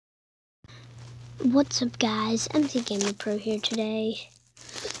What's up, guys? MT Gamer Pro here today.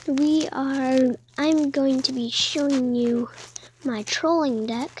 I'm going to be showing you my trolling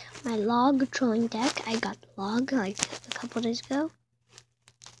deck, my log trolling deck. I got the log like a couple days ago.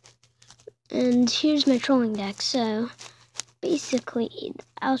 And here's my trolling deck. So basically,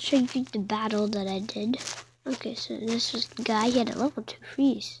 I'll show you the battle that I did. Okay, so this was the guy, he had a level 2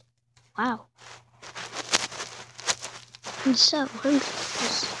 freeze. Wow. And so I'm going to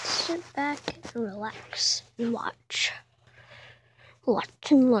just sit back and relax and watch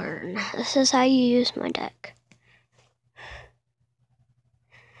and learn. This is how you use my deck.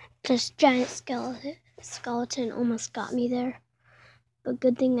 This giant skeleton almost got me there, but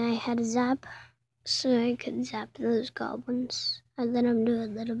good thing I had a zap, so I could zap those goblins. I let them do a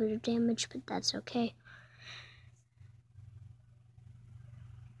little bit of damage, but that's okay.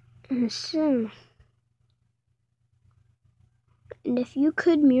 And if you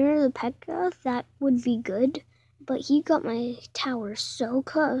could mirror the P.E.K.K.A, that would be good. But he got my tower so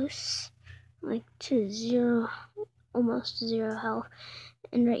close, like to zero, almost 0 health.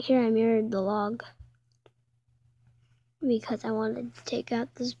 And right here I mirrored the log because I wanted to take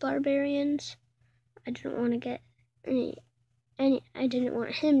out those barbarians. I didn't want to get I didn't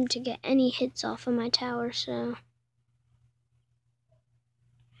want him to get any hits off of my tower, so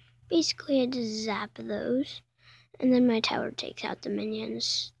basically I just zap those. And then my tower takes out the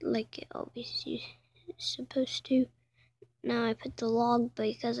minions like it always is supposed to. Now I put the log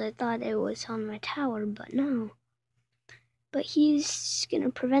because I thought it was on my tower, but no. But he's going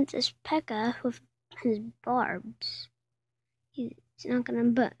to prevent this P.E.K.K.A with his barbs. He's not going to,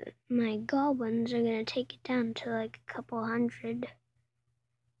 but my goblins are going to take it down to like a couple hundred.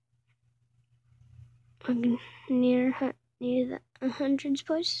 Near the 100's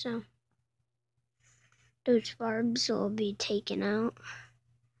place, so those barbs will be taken out.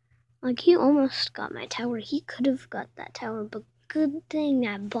 Like, he almost got my tower. He could have got that tower, but good thing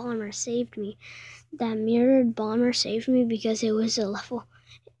that bomber saved me. That mirrored bomber saved me because it was a level.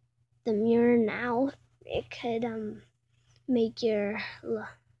 The mirror now, it could make your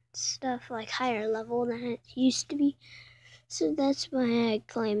stuff like higher level than it used to be. So that's why I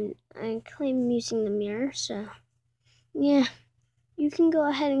claim using the mirror. So yeah. You can go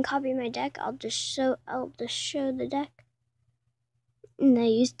ahead and copy my deck. I'll just show the deck. And I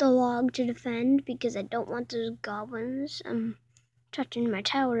used the log to defend because I don't want those goblins touching my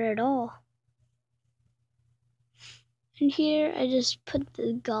tower at all. And here I just put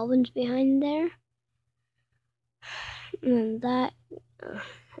the goblins behind there. And that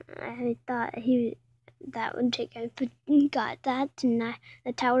I thought that would take. I got that to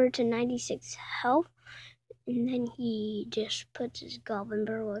the tower to 96 health. And then he just puts his goblin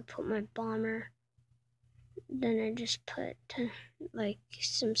barrel. I put my bomber. Then I just put like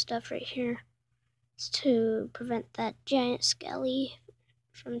some stuff right here to prevent that giant skelly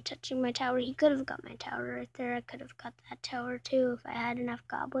from touching my tower. He could have got my tower right there. I could have got that tower too if I had enough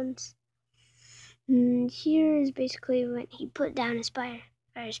goblins. And here is basically when he put down his fire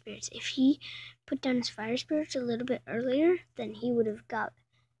spirits. If he put down his fire spirits a little bit earlier, then he would have got.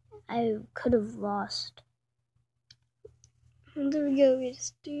 I could have lost. And there we go,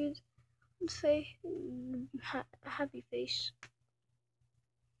 this dude. Say happy face.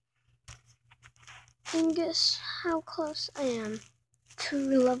 And guess how close I am to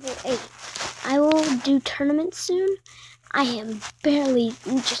level 8. I will do tournaments soon. I am barely,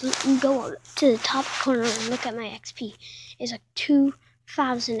 just go to the top corner and look at my XP. It's like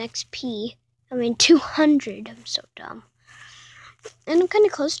 2,000 XP. I mean 200. I'm so dumb. And I'm kind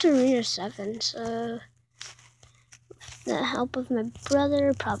of close to Arena 7, so the help of my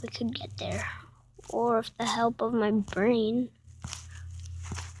brother probably could get there, or with the help of my brain.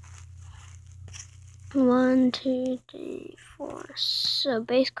 1, 2, 3, 4. So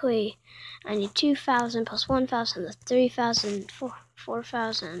basically, I need 2,000 plus 1,000, that's 3,000,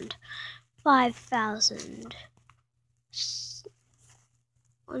 4,000, 5,000.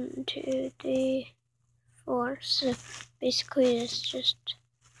 1, 2, 3, 4. So basically, it's just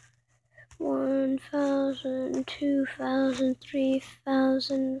 1,000, 2,000,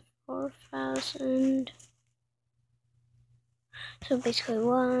 3,000, 4,000. So basically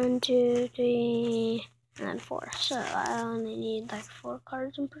 1, 2, 3, and then 4. So I only need like 4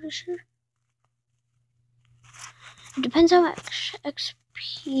 cards, I'm pretty sure. It depends how much XP.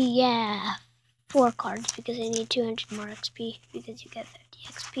 Yeah, 4 cards because I need 200 more XP because you get 50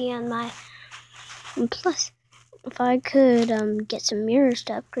 XP on my. And plus, if I could get some mirrors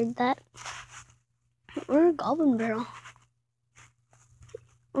to upgrade that, or a goblin barrel,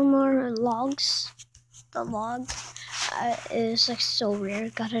 or more logs. The log is like so rare.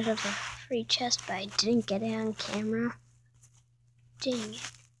 Got it at the free chest, but I didn't get it on camera. Dang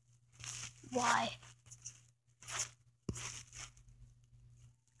it. Why?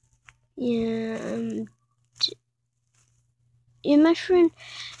 Yeah, yeah, my friend,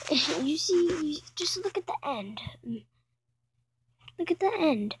 you just look at the end. Look at the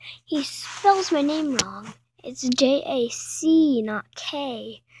end. He spells my name wrong. It's J-A-C, not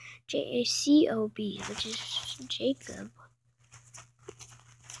K. J-A-C-O-B, which is Jacob.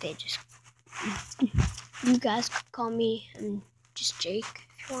 You guys could call me just Jake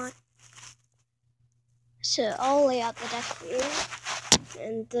if you want. So I'll lay out the deck for you,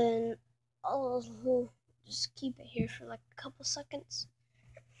 and then I'll just keep it here for like a couple seconds,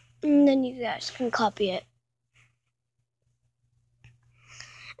 and then you guys can copy it.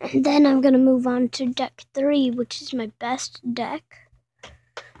 And then I'm gonna move on to deck 3, which is my best deck.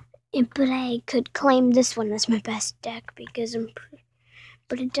 But I could claim this one as my best deck because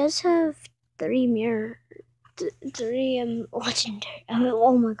but it does have 3 legendary.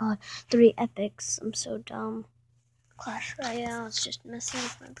 Oh my god, 3 epics. I'm so dumb. Clash Royale is just messing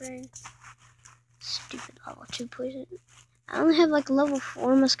with my brain. Stupid level 2 poison. I only have like level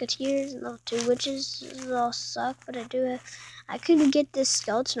 4 musketeers and level 2 witches. These all suck, but I could get this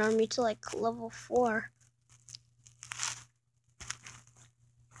skeleton army to like level 4.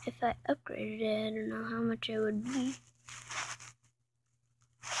 If I upgraded it, I don't know how much it would be.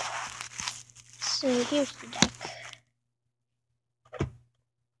 So here's the deck.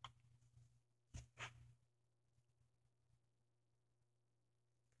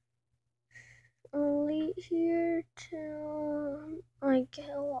 I'll wait here till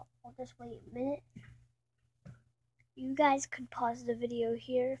I'll just wait a minute. You guys could pause the video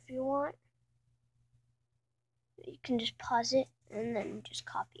here if you want. You can just pause it and then just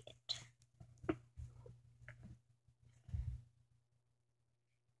copy it.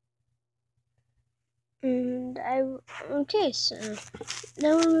 And okay, so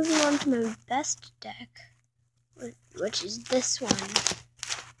now we're moving on to my best deck, which is this one.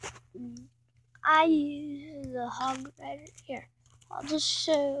 I use the Hog Rider here. I'll just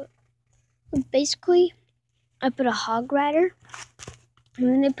show. Basically, I put a Hog Rider, and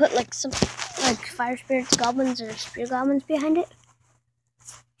then I put like some Fire Spirits, Goblins, or Spear Goblins behind it.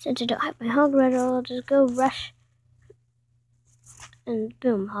 Since I don't have my Hog Rider, I'll just go rush, and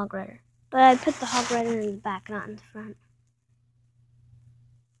boom, Hog Rider. But I put the Hog Rider in the back, not in the front.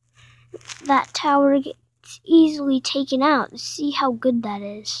 That tower gets easily taken out. See how good that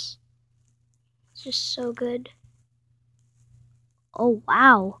is. It's just so good. Oh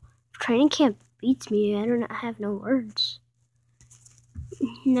wow, if Training Camp beats me, I have no words.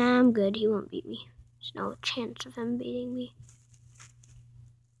 Nah, I'm good. He won't beat me. There's no chance of him beating me.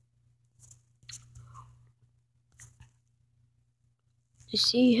 You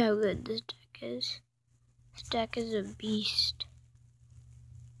see how good this deck is? This deck is a beast.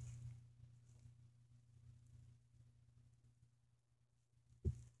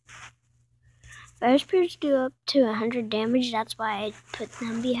 Fire Spirits do up to 100 damage. That's why I put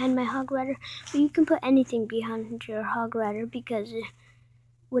them behind my Hog Rider. But you can put anything behind your Hog Rider because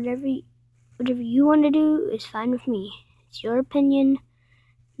whatever you want to do is fine with me. It's your opinion,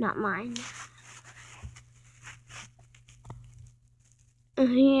 not mine.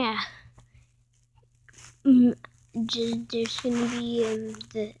 Yeah. There's gonna be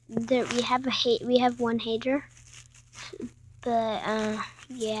we have one hater, but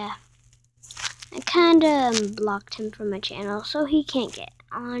yeah, I kinda blocked him from my channel, so he can't get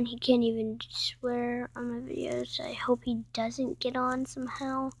on. He can't even swear on my videos. I hope he doesn't get on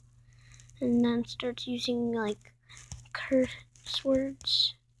somehow, and then starts using like curse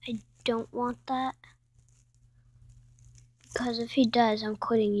words. I don't want that, because if he does, I'm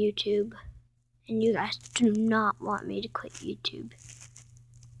quitting YouTube. And you guys do not want me to quit YouTube.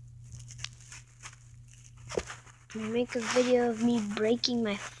 Make a video of me breaking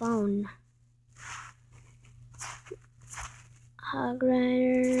my phone. Hog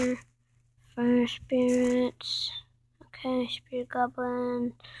Rider, Fire Spirits, okay, Spirit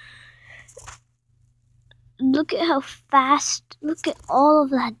Goblin. Look at how fast, look at all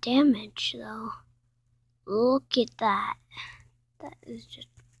of that damage though. Look at that. That is just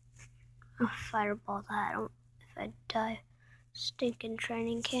a fireball that if I die, stinking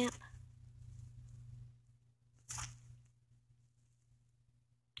Training Camp.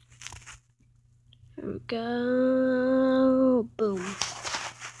 There we go. Boom.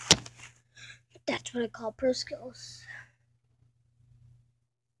 That's what I call pro skills.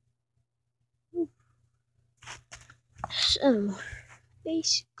 So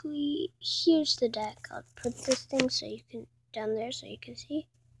basically, here's the deck. I'll put this thing down there so you can see.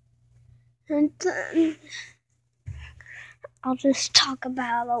 And then I'll just talk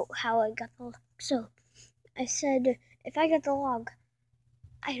about how I got the log. So I said, if I get the log,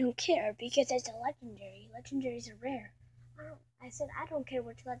 I don't care because it's a legendary. Legendaries are rare. I said, I don't care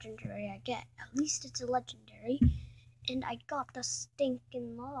which legendary I get. At least it's a legendary. And I got the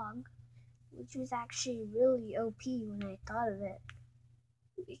stinking log, which was actually really OP when I thought of it.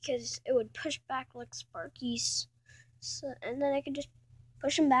 Because it would push back like Sparky's. So, and then I could just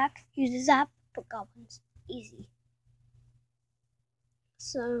push him back, use the zap, put goblins. Easy.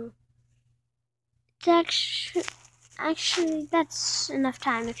 So, it's actually, that's enough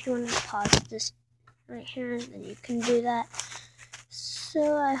time. If you want to pause this right here, then you can do that.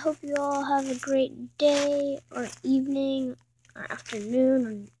 So I hope you all have a great day or evening or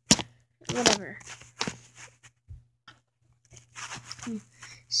afternoon or whatever.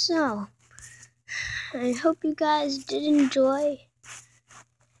 So I hope you guys did enjoy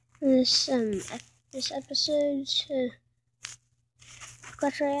this episode's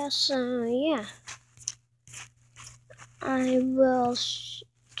Clash Royale. So yeah, I will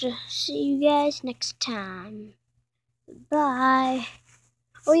see you guys next time. Bye.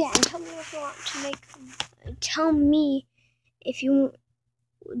 Oh yeah, and tell me if you want to make. Tell me if you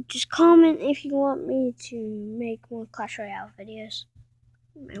just comment if you want me to make more Clash Royale videos.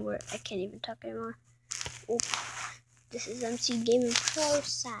 I can't even talk anymore. Oh, this is MC Gaming Pro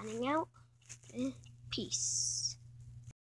signing out. Peace.